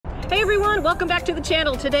Hey everyone, welcome back to the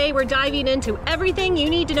channel. Today we're diving into everything you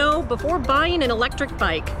need to know before buying an electric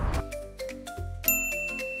bike.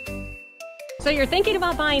 So you're thinking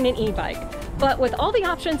about buying an e-bike, but with all the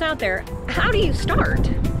options out there, how do you start?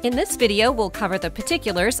 In this video, we'll cover the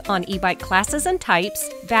particulars on e-bike classes and types,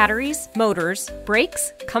 batteries, motors,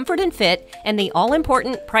 brakes, comfort and fit, and the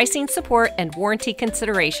all-important pricing, support, and warranty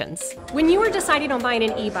considerations. When you are deciding on buying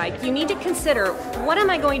an e-bike, you need to consider, what am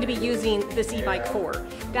I going to be using this e-bike for?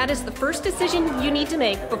 That is the first decision you need to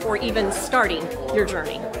make before even starting your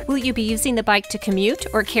journey. Will you be using the bike to commute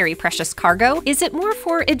or carry precious cargo? Is it more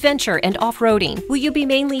for adventure and off-roading? Will you be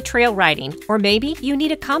mainly trail riding? Or maybe you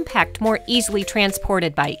need a compact, more easily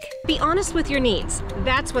transported bike? Be honest with your needs.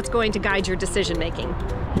 That's what's going to guide your decision making.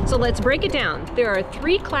 So let's break it down. There are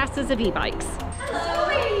 3 classes of e-bikes.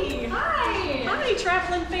 Hi! Hi,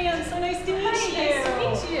 traveling fans. So nice to meet you.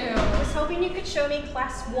 Nice to meet you. I was hoping you could show me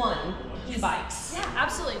class 1 e-bikes. Yeah,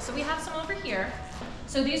 absolutely. So we have some over here.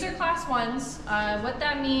 So these are class 1s. What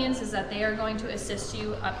that means is that they are going to assist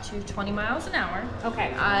you up to 20 miles an hour.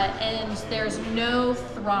 Okay. And there's no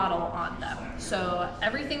throttle on them. So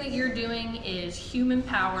everything that you're doing is human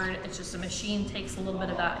powered. It's just a machine takes a little bit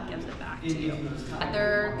of that and gives it back to you.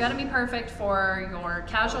 They're gonna be perfect for your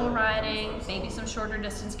casual riding, maybe some shorter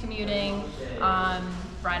distance commuting,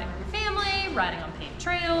 riding with your family, riding on paved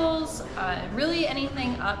trails, really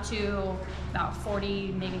anything up to about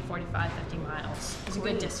 40, maybe 45, 50 miles is a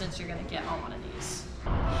good distance you're gonna get on one of these.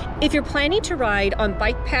 If you're planning to ride on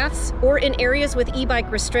bike paths or in areas with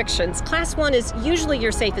e-bike restrictions, class 1 is usually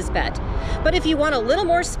your safest bet. But if you want a little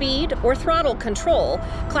more speed or throttle control,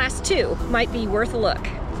 class 2 might be worth a look.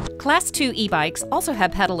 Class 2 e-bikes also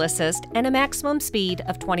have pedal assist and a maximum speed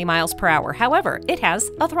of 20 miles per hour. However, it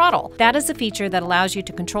has a throttle. That is a feature that allows you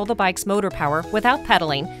to control the bike's motor power without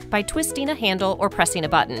pedaling by twisting a handle or pressing a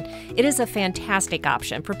button. It is a fantastic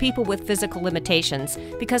option for people with physical limitations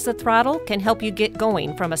because the throttle can help you get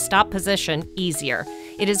going from a stop position easier.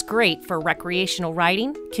 It is great for recreational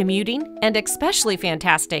riding, commuting, and especially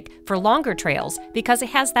fantastic for longer trails because it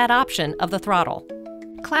has that option of the throttle.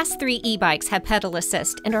 Class 3 e-bikes have pedal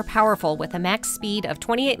assist and are powerful with a max speed of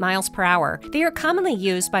 28 miles per hour. They are commonly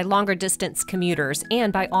used by longer distance commuters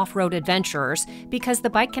and by off-road adventurers because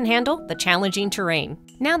the bike can handle the challenging terrain.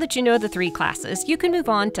 Now that you know the 3 classes, you can move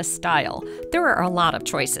on to style. There are a lot of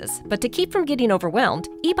choices, but to keep from getting overwhelmed,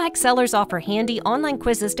 e-bike sellers offer handy online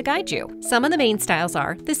quizzes to guide you. Some of the main styles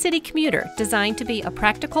are the city commuter, designed to be a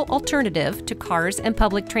practical alternative to cars and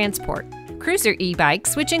public transport. Cruiser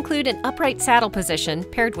e-bikes, which include an upright saddle position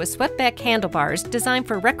paired with swept-back handlebars designed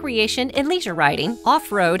for recreation and leisure riding.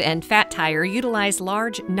 Off-road and fat tire utilize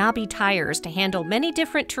large, knobby tires to handle many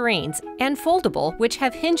different terrains, and foldable, which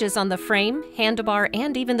have hinges on the frame, handlebar,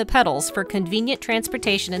 and even the pedals for convenient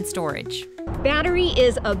transportation and storage. Battery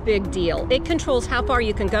is a big deal. It controls how far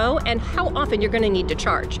you can go and how often you're going to need to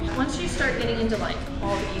charge. Once you start getting into like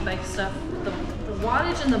all the e-bike stuff, the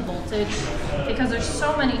wattage and the voltage, because there's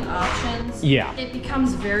so many options, it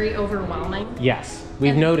becomes very overwhelming. Yes,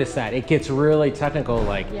 we've noticed that. It gets really technical,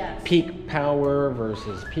 like Yes. peak power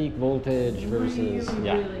versus peak voltage versus,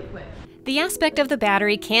 really quick. The aspect of the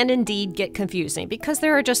battery can indeed get confusing because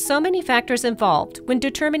there are just so many factors involved when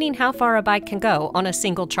determining how far a bike can go on a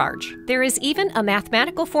single charge. There is even a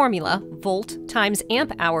mathematical formula, volt times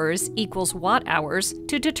amp hours equals watt hours,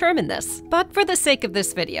 to determine this. But for the sake of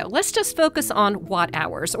this video, let's just focus on watt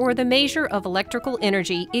hours, or the measure of electrical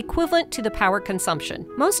energy equivalent to the power consumption.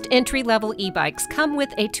 Most entry-level e-bikes come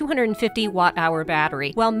with a 250 watt-hour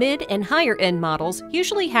battery, while mid and higher-end models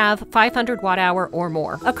usually have 500 watt-hour or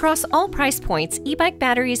more. Across all price points, e-bike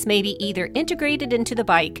batteries may be either integrated into the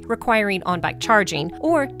bike, requiring on-bike charging,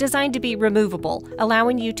 or designed to be removable,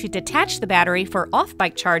 allowing you to detach the battery for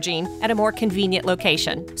off-bike charging at a more convenient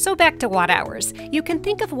location. So back to watt hours. You can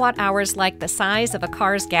think of watt hours like the size of a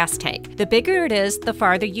car's gas tank. The bigger it is, the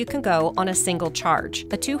farther you can go on a single charge.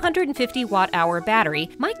 A 250 watt-hour battery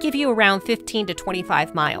might give you around 15 to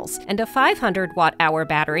 25 miles, and a 500 watt-hour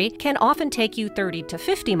battery can often take you 30 to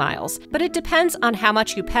 50 miles, but it depends on how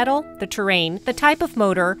much you pedal, the terrain, the type of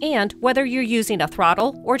motor, and whether you're using a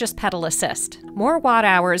throttle or just pedal assist. More watt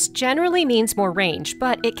hours generally means more range,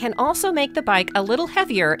 but it can also make the bike a little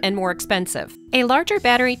heavier and more expensive. A larger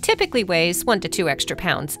battery typically weighs 1 to 2 extra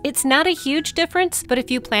pounds. It's not a huge difference, but if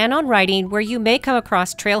you plan on riding where you may come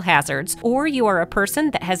across trail hazards, or you are a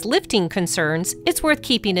person that has lifting concerns, it's worth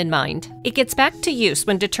keeping in mind. It gets back to use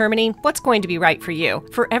when determining what's going to be right for you.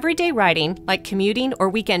 For everyday riding, like commuting or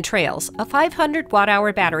weekend trails, a 500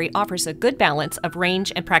 watt-hour battery offers a good balance of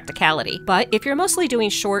range and practicality. But if you're mostly doing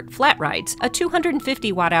short, flat rides, a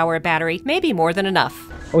 250 watt-hour battery may be more than enough.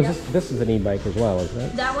 Oh, this is an e-bike as well, isn't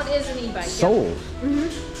it? That one is an e-bike. Sold. Yep.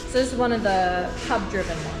 So this is one of the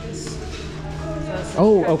hub-driven ones.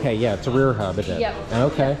 Oh, okay, yeah, it's a rear hub, is it? Yep.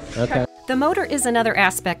 Okay, okay. The motor is another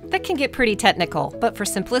aspect that can get pretty technical, but for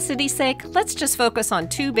simplicity's sake, let's just focus on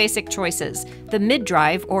 2 basic choices, the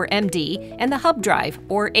mid-drive, or MD, and the hub drive,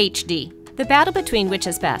 or HD. The battle between which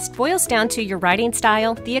is best boils down to your riding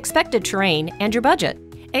style, the expected terrain, and your budget.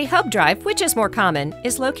 A hub drive, which is more common,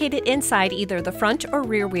 is located inside either the front or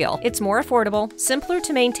rear wheel. It's more affordable, simpler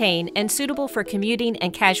to maintain, and suitable for commuting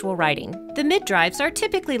and casual riding. The mid-drives are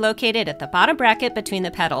typically located at the bottom bracket between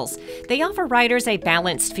the pedals. They offer riders a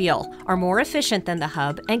balanced feel, are more efficient than the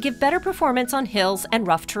hub, and give better performance on hills and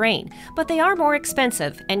rough terrain, but they are more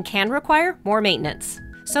expensive and can require more maintenance.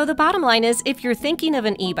 So the bottom line is, if you're thinking of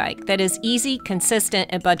an e-bike that is easy,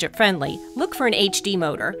 consistent, and budget-friendly, look for an HD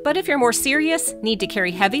motor. But if you're more serious, need to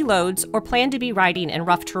carry heavy loads, or plan to be riding in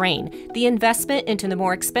rough terrain, the investment into the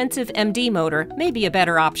more expensive MD motor may be a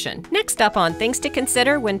better option. Next up on things to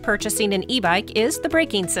consider when purchasing an e-bike is the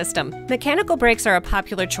braking system. Mechanical brakes are a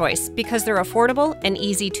popular choice because they're affordable and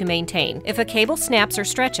easy to maintain. If a cable snaps or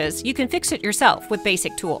stretches, you can fix it yourself with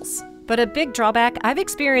basic tools. But a big drawback I've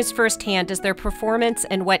experienced firsthand is their performance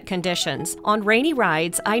in wet conditions. On rainy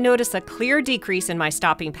rides, I notice a clear decrease in my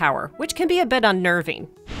stopping power, which can be a bit unnerving.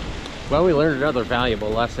 Well, we learned another valuable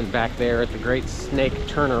lesson back there at the Great Snake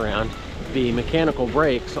Turnaround. The mechanical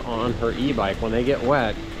brakes on her e-bike, when they get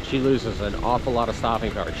wet, she loses an awful lot of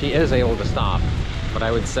stopping power. She is able to stop, but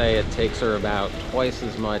I would say it takes her about twice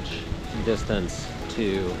as much distance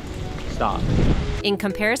to stop. In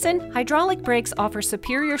comparison, hydraulic brakes offer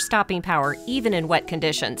superior stopping power even in wet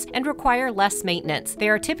conditions and require less maintenance. They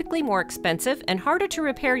are typically more expensive and harder to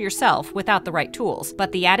repair yourself without the right tools,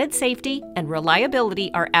 but the added safety and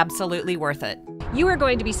reliability are absolutely worth it. You are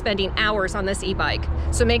going to be spending hours on this e-bike,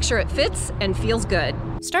 so make sure it fits and feels good.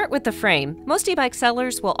 Start with the frame. Most e-bike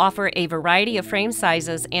sellers will offer a variety of frame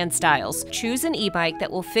sizes and styles. Choose an e-bike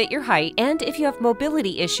that will fit your height, and if you have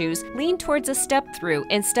mobility issues, lean towards a step-through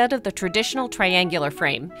instead of the traditional triangular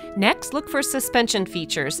frame. Next, look for suspension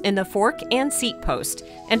features in the fork and seat post,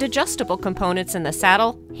 and adjustable components in the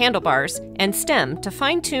saddle, handlebars, and stem to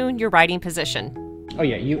fine-tune your riding position. Oh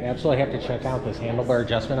yeah, you absolutely have to check out this handlebar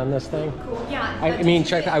adjustment on this thing. Cool. Yeah. I mean,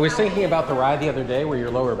 I was thinking about the ride the other day where your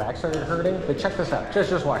lower back started hurting, but check this out.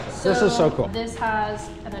 Just watch this. This is so cool. This has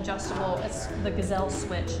an adjustable, it's the Gazelle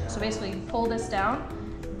switch. So basically you pull this down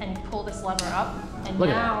and you pull this lever up, and Look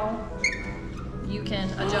at now you can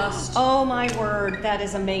adjust. Oh my word, that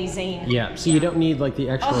is amazing. Yeah, so you don't need like the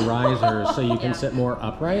extra risers, so you can sit more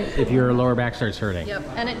upright if your lower back starts hurting. Yep,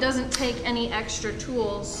 and it doesn't take any extra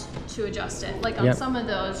tools to adjust it. Like on some of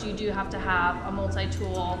those, you do have to have a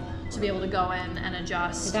multi-tool to be able to go in and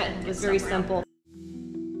adjust. That was very simple.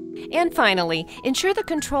 And finally, ensure the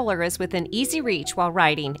controller is within easy reach while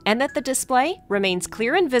riding and that the display remains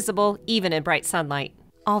clear and visible even in bright sunlight.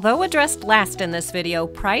 Although addressed last in this video,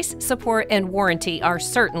 price, support, and warranty are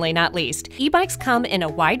certainly not least. E-bikes come in a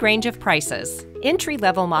wide range of prices.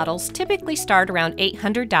 Entry-level models typically start around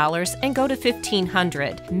 $800 and go to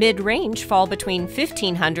 $1,500. Mid-range fall between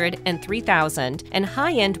 $1,500 and $3,000, and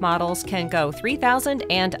high-end models can go $3,000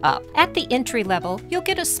 and up. At the entry level, you'll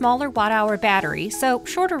get a smaller watt-hour battery, so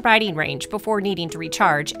shorter riding range before needing to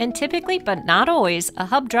recharge, and typically, but not always, a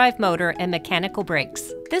hub drive motor and mechanical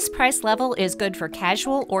brakes. This price level is good for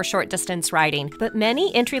casual or short-distance riding, but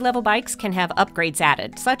many entry-level bikes can have upgrades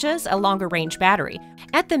added, such as a longer range battery.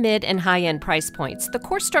 At the mid and high-end price points, the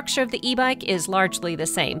core structure of the e-bike is largely the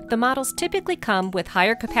same. The models typically come with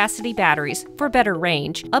higher capacity batteries for better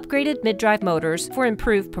range, upgraded mid-drive motors for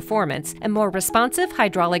improved performance, and more responsive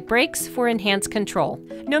hydraulic brakes for enhanced control.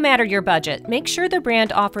 No matter your budget, make sure the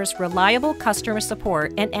brand offers reliable customer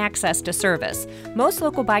support and access to service. Most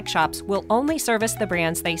local bike shops will only service the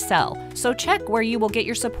brands they sell, so check where you will get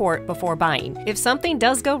your support before buying. If something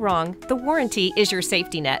does go wrong, the warranty is your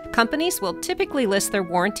safety net. Companies will typically list their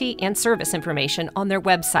warranty and service information on their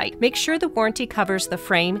website. Make sure the warranty covers the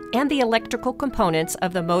frame and the electrical components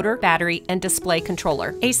of the motor, battery, and display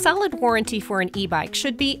controller. A solid warranty for an e-bike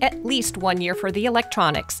should be at least 1 year for the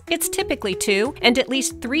electronics. It's typically 2 and at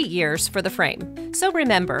least 3 years for the frame. So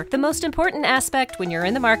remember, the most important aspect when you're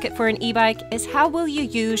in the market for an e-bike is how will you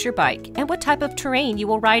use your bike and what type of terrain you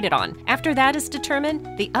will ride it on. After that is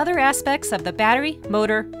determined, the other aspects of the battery,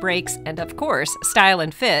 motor, brakes, and of course, style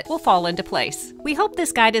and fit will fall into place. We hope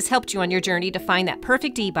this guide has helped you on your journey to find that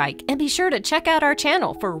perfect e-bike, and be sure to check out our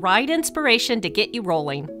channel for ride inspiration to get you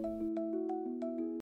rolling.